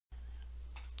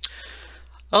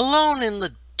Alone in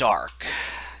the Dark.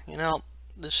 You know,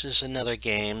 this is another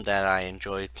game that I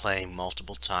enjoyed playing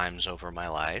multiple times over my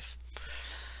life.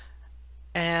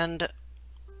 And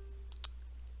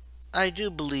I do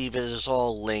believe it is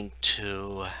all linked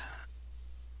to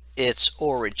its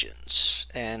origins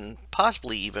and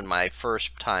possibly even my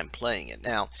first time playing it.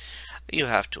 Now, you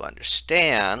have to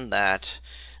understand that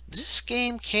this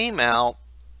game came out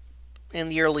in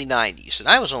the early 90s, and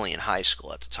I was only in high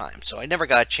school at the time, so I never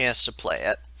got a chance to play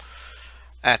it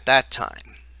at that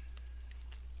time.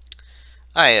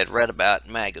 I had read about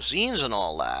magazines and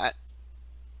all that,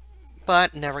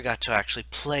 but never got to actually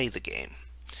play the game.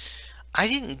 I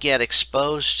didn't get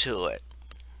exposed to it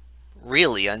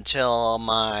really until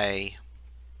my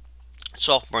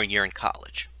sophomore year in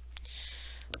college.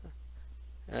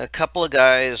 A couple of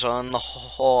guys on the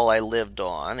hall I lived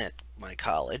on at my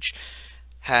college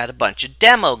had a bunch of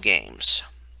demo games,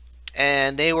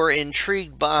 and they were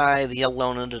intrigued by the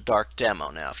Alone in the Dark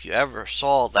demo. Now, if you ever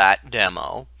saw that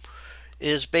demo, it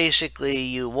is basically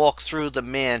you walk through the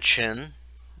mansion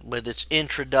with its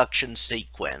introduction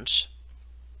sequence,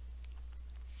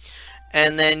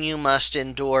 and then you must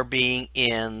endure being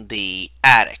in the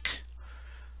attic.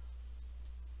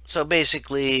 So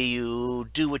basically, you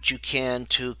do what you can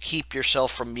to keep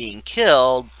yourself from being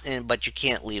killed, but you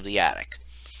can't leave the attic.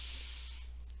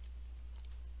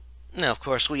 Now, of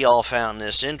course, we all found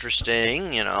this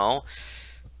interesting, How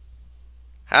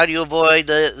do you avoid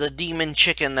the demon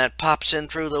chicken that pops in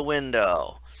through the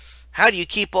window? How do you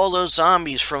keep all those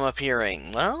zombies from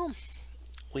appearing? Well,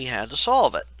 we had to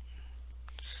solve it.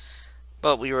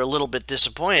 But we were a little bit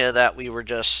disappointed that we were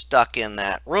just stuck in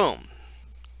that room.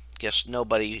 Guess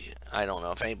nobody, I don't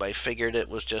know if anybody figured it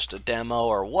was just a demo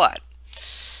or what.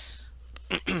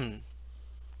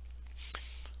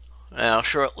 Now,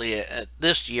 shortly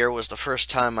this year was the first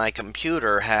time my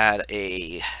computer had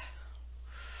a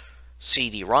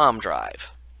CD-ROM drive.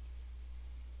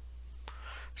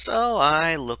 So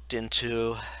I looked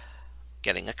into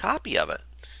getting a copy of it.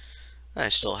 I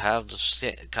still have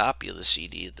the copy of the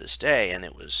CD to this day, and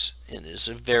it is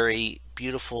a very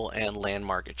beautiful and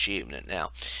landmark achievement.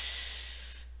 Now,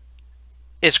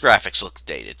 its graphics look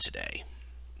dated today,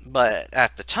 but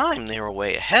at the time they were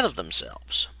way ahead of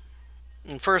themselves.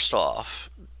 And first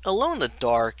off, Alone in the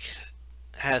Dark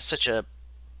has such a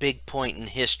big point in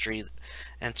history,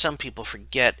 and some people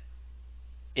forget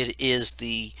it is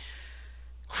the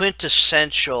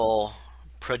quintessential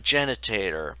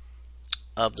progenitor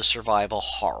of the survival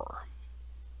horror.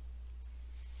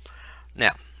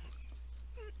 Now,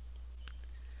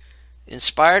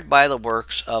 inspired by the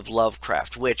works of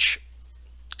Lovecraft, which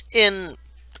in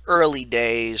early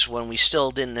days when we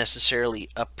still didn't necessarily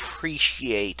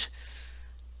appreciate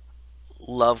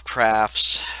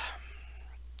Lovecraft's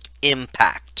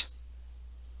impact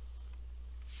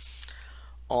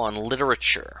on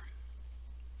literature,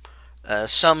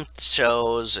 some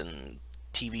shows and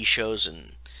TV shows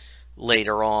and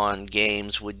later on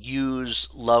games would use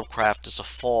Lovecraft as a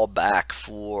fallback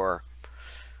for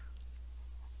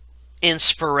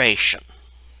inspiration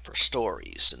for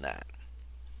stories and that.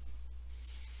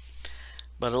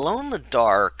 But Alone in the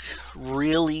Dark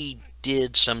really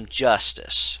did some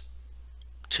justice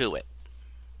to it.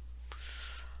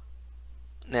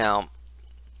 Now,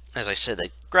 as I said, the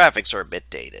graphics are a bit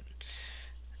dated,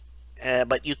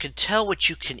 but you can tell what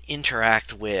you can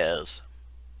interact with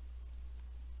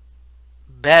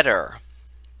better,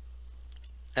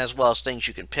 as well as things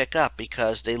you can pick up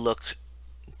because they look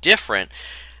different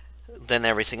than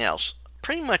everything else.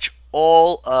 Pretty much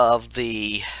all of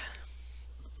the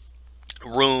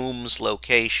rooms,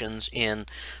 locations in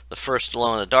the first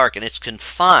Alone in the Dark, and it's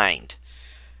confined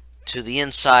to the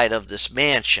inside of this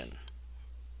mansion,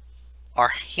 are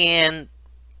hand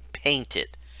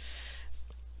painted.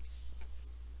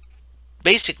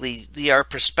 Basically, they are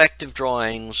perspective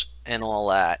drawings and all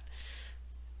that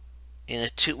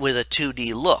with a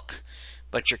 2D look,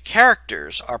 but your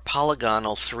characters are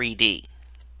polygonal 3D.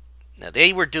 Now,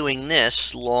 they were doing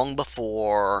this long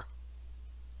before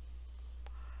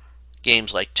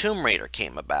games like Tomb Raider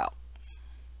came about.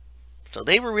 So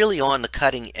they were really on the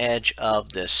cutting edge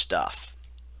of this stuff.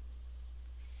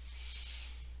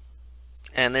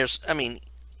 And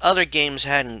other games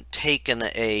hadn't taken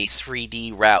a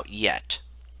 3D route yet.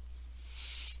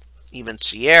 Even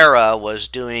Sierra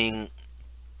wasn't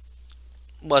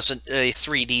a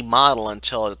 3D model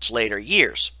until its later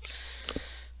years.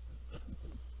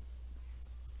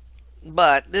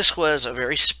 But this was a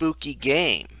very spooky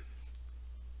game.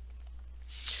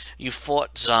 You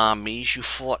fought zombies, you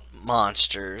fought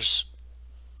monsters,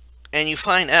 And you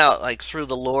find out, like, through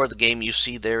the lore of the game, you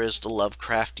see there is the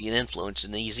Lovecraftian influence,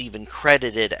 and he's even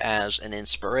credited as an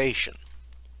inspiration.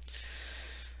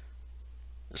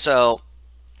 So,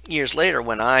 years later,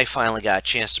 when I finally got a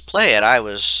chance to play it, I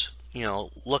was,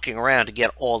 looking around to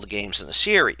get all the games in the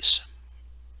series,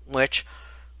 which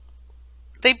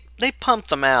they pumped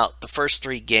them out, the first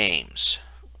 3 games,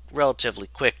 relatively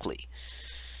quickly.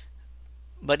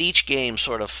 But each game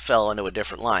sort of fell into a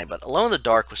different line. But Alone in the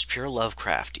Dark was pure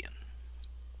Lovecraftian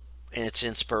in its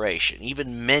inspiration,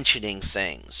 even mentioning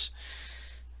things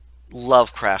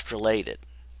Lovecraft related.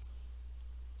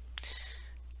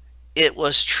 It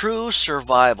was true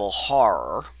survival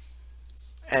horror,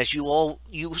 as you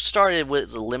started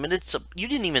with the limited, you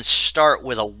didn't even start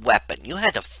with a weapon. You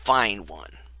had to find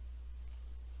one.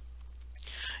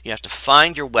 You have to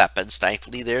find your weapons.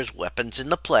 Thankfully, there's weapons in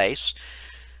the place.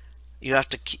 You have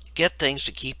to get things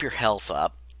to keep your health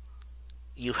up.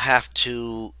 You have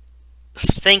to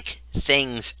think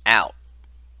things out.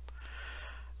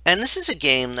 And this is a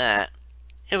game that,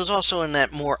 it was also in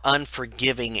that more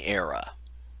unforgiving era.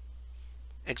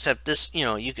 Except this,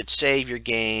 you could save your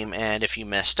game, and if you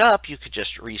messed up, you could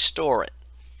just restore it.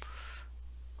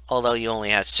 Although you only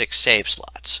had 6 save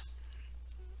slots.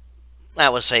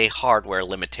 That was a hardware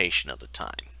limitation of the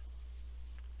time.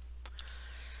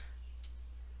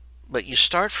 But you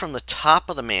start from the top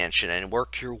of the mansion and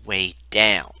work your way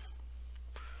down,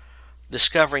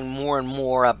 discovering more and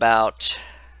more about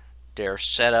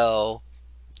Derceto,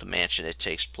 the mansion it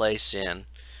takes place in.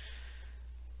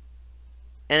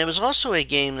 And it was also a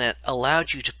game that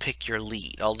allowed you to pick your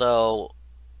lead, although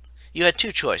you had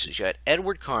 2 choices. You had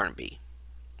Edward Carnaby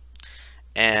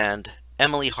and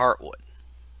Emily Hartwood.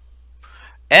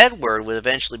 Edward would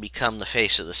eventually become the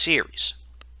face of the series,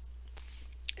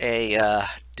 a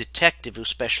detective who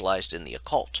specialized in the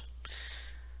occult,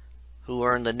 who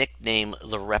earned the nickname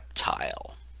the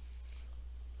Reptile.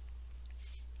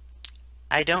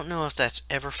 I don't know if that's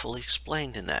ever fully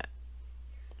explained in that.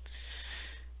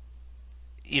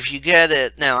 If you get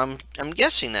it now, I'm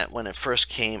guessing that when it first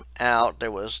came out,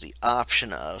 there was the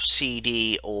option of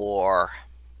CD or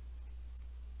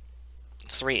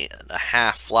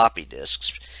 3.5 floppy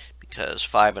disks, because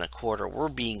 5 1/4 were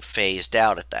being phased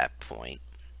out at that point.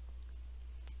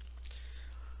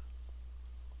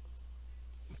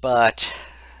 But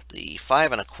the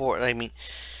 5 1/4, I mean,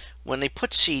 when they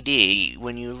put CD,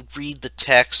 when you read the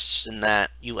texts and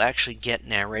that, you actually get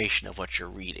narration of what you're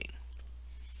reading.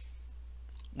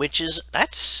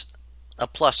 That's a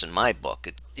plus in my book.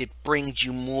 It brings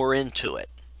you more into it.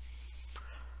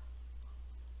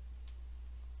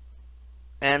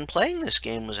 And playing this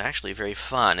game was actually very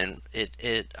fun, and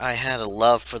I had a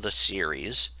love for the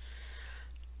series.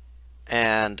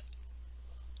 And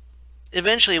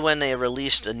eventually, when they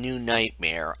released A New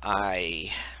Nightmare,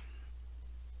 I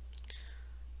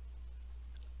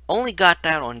only got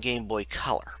that on Game Boy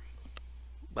Color.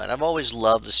 But I've always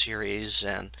loved the series,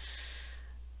 and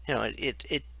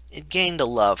it gained a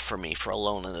love for me for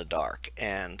Alone in the Dark,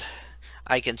 and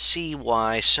I can see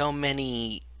why so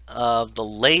many of the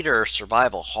later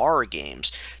survival horror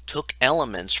games took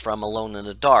elements from Alone in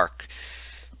the Dark.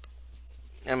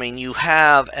 I mean, you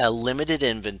have a limited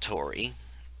inventory,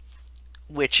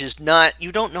 which is not,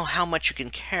 you don't know how much you can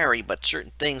carry, but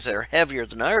certain things that are heavier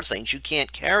than other things, you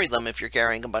can't carry them if you're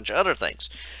carrying a bunch of other things.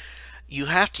 You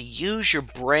have to use your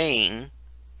brain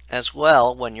as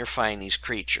well when you're fighting these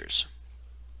creatures.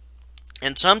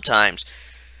 And sometimes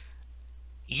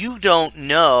you don't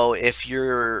know if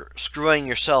you're screwing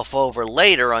yourself over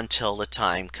later until the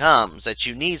time comes that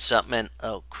you need something and,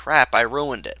 oh crap, I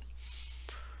ruined it.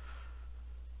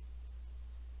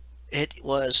 It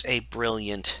was a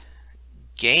brilliant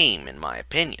game, in my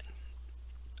opinion.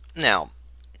 Now,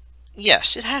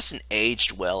 yes, it hasn't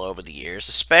aged well over the years,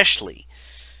 especially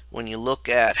when you look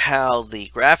at how the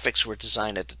graphics were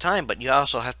designed at the time, but you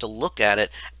also have to look at it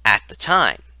at the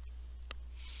time.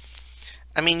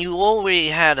 I mean, you already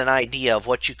had an idea of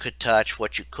what you could touch,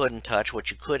 what you couldn't touch,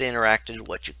 what you could interact with,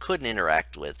 what you couldn't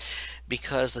interact with,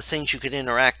 because the things you could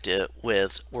interact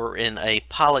with were in a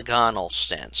polygonal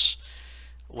sense,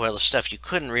 where the stuff you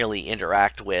couldn't really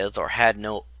interact with or had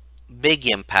no big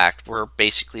impact were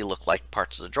basically looked like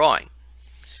parts of the drawing.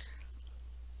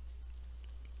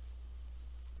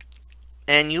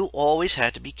 And you always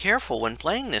had to be careful when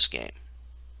playing this game.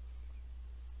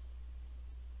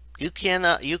 You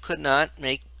could not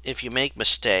make, if you make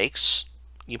mistakes,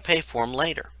 you pay for them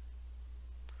later.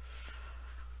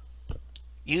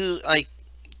 You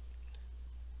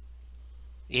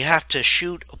have to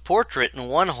shoot a portrait in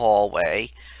one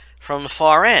hallway from the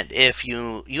far end if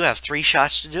you have 3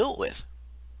 shots to do it with.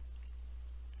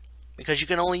 because you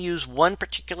can only use one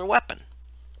particular weapon.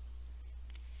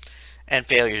 And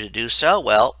failure to do so,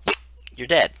 well, you're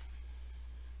dead.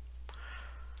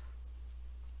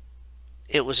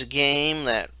 It was a game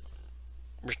that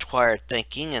required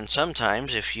thinking, and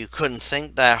sometimes if you couldn't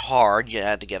think that hard, you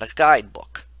had to get a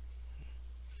guidebook.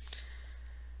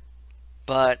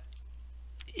 But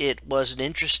it was an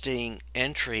interesting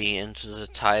entry into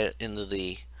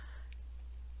the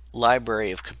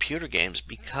library of computer games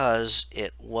because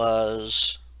it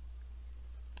was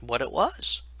what it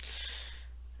was.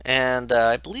 And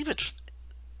I believe it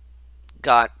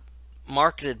got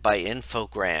marketed by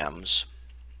Infogrames.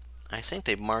 I think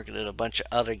they marketed a bunch of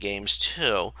other games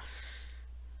too.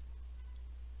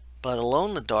 But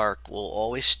Alone in the Dark will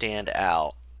always stand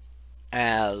out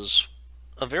as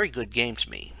a very good game to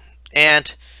me.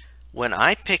 And when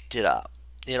I picked it up,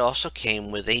 it also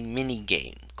came with a mini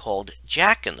game called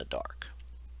Jack in the Dark.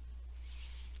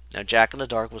 Now, Jack in the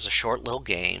Dark was a short little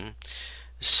game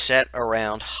set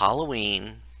around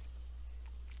Halloween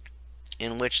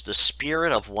in which the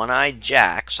spirit of One-Eyed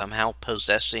Jack, somehow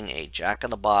possessing a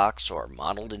Jack-in-the-Box or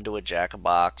modeled into a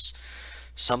Jack-in-the-Box,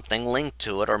 something linked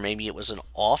to it, or maybe it was an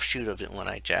offshoot of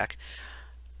One-Eyed Jack,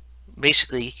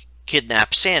 basically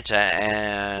kidnapped Santa,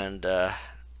 and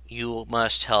you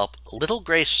must help little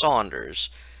Grace Saunders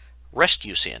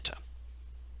rescue Santa.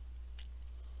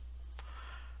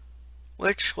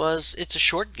 It's a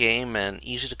short game and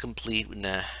easy to complete in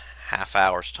a half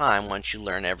hour's time once you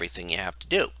learn everything you have to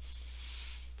do.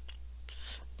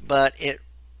 But it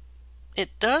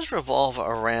does revolve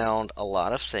around a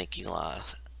lot of thinking, a lot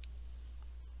of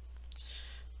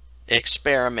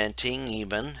experimenting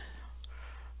even.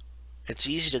 It's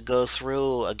easy to go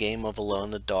through a game of Alone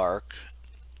in the Dark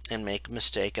and make a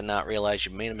mistake and not realize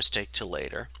you made a mistake till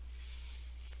later.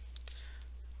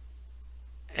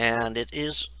 And it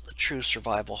is a true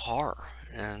survival horror,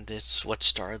 and it's what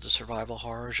started the survival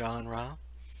horror genre.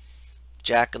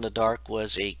 Jack in the Dark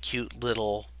was a cute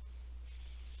little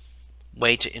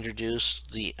way to introduce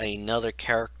another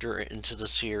character into the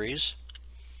series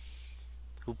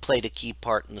who played a key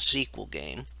part in the sequel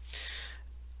game.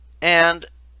 And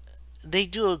they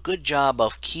do a good job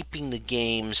of keeping the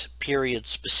games period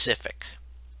specific.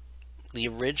 The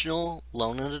original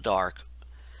Alone in the Dark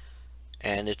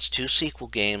and its two sequel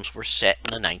games were set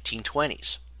in the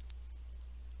 1920s.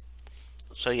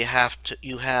 So you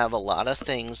have a lot of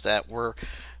things that were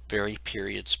very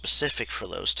period specific for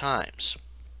those times.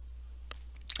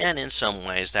 And in some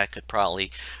ways that could probably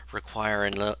require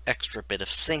an extra bit of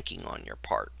thinking on your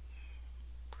part.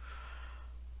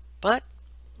 But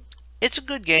it's a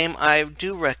good game. I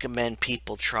do recommend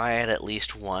people try it at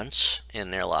least once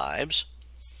in their lives.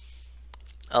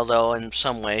 Although in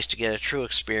some ways, to get a true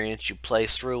experience, you play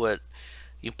through it.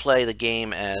 You play the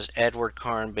game as Edward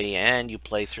Carnby and you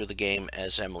play through the game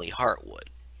as Emily Hartwood.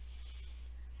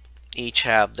 Each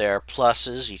have their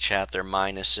pluses, each have their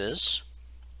minuses.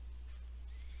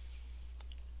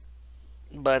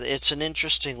 But it's an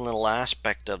interesting little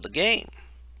aspect of the game.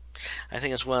 I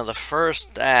think it's one of the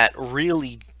first that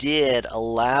really did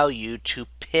allow you to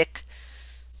pick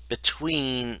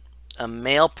between a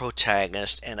male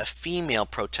protagonist and a female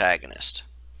protagonist.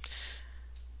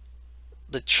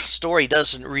 The story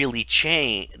doesn't really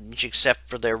change except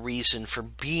for their reason for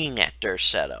being at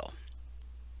Derceto.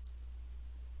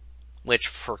 Which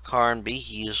for Carnby,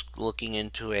 he's looking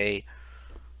into a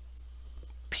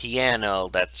piano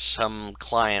that some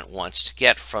client wants to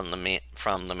get from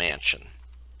the mansion.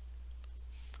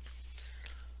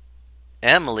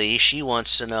 Emily, she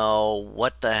wants to know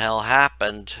what the hell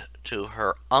happened to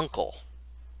her uncle,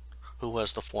 who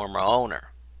was the former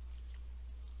owner.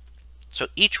 So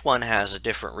each one has a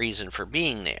different reason for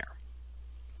being there.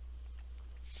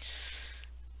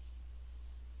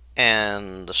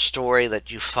 And the story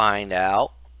that you find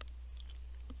out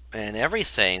and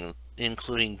everything,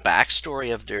 including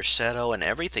backstory of Derceto and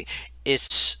everything, it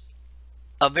is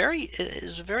a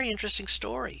very interesting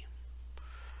story.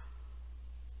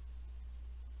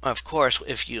 Of course,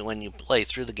 when you play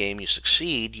through the game, you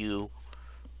succeed, you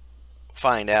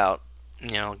find out,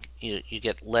 you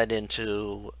get led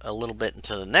into a little bit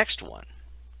into the next one.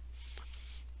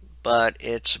 But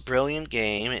it's a brilliant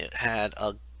game. It had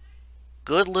a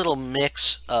good little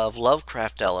mix of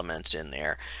Lovecraft elements in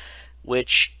there,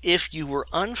 which if you were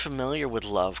unfamiliar with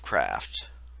Lovecraft,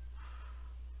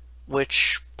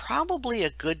 which probably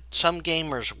some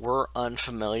gamers were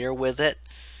unfamiliar with it,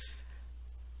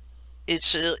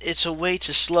 it's a way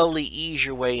to slowly ease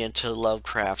your way into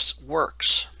Lovecraft's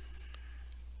works,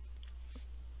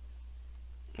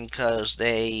 because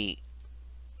they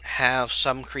have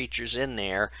some creatures in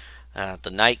there,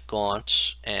 the Night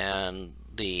Gaunts and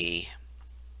the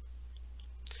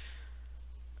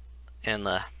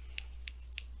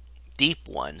deep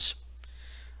ones.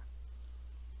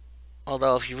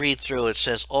 Although if you read through, it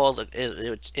says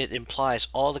it implies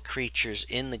all the creatures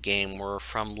in the game were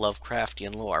from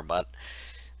Lovecraftian lore, but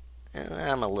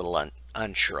I'm a little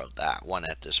unsure of that one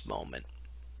at this moment.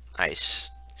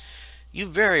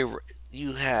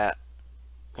 You had,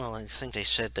 well, I think they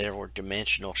said there were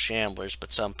dimensional shamblers,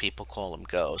 but some people call them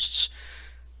ghosts,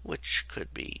 which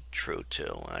could be true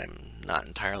too. I'm not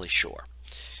entirely sure.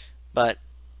 But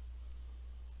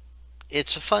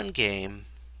it's a fun game.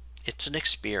 It's an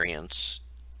experience.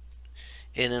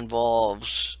 It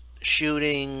involves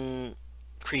shooting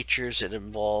creatures. It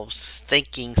involves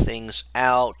thinking things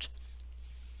out.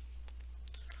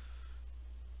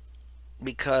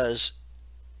 Because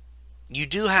you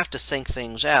do have to think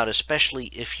things out, especially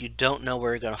if you don't know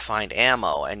where you're going to find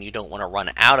ammo and you don't want to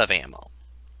run out of ammo,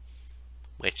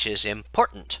 which is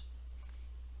important.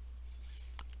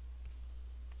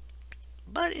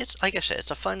 But it's, like I said,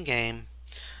 it's a fun game.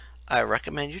 I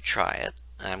recommend you try it.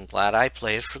 I'm glad I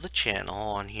played for the channel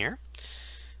on here.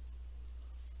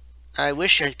 I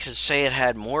wish I could say it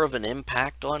had more of an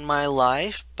impact on my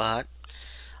life, but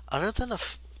other than a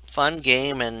fun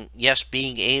game, and yes,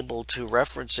 being able to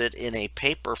reference it in a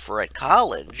paper for at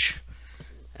college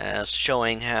as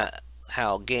showing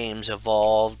how games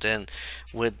evolved, and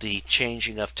with the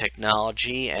changing of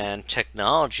technology, and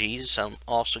technologies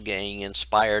also getting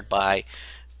inspired by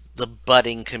the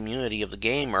budding community of the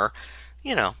gamer,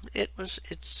 you know,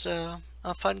 it's a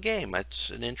fun game. It's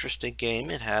an interesting game.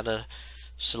 It had a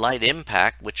slight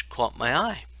impact which caught my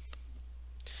eye.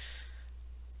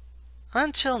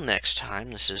 Until next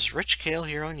time, this is Rich Kale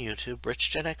here on YouTube,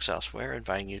 RichGenX elsewhere,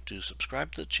 inviting you to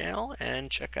subscribe to the channel and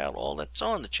check out all that's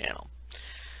on the channel.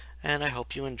 And I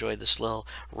hope you enjoyed this little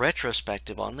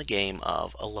retrospective on the game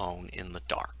of Alone in the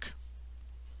Dark.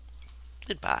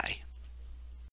 Goodbye.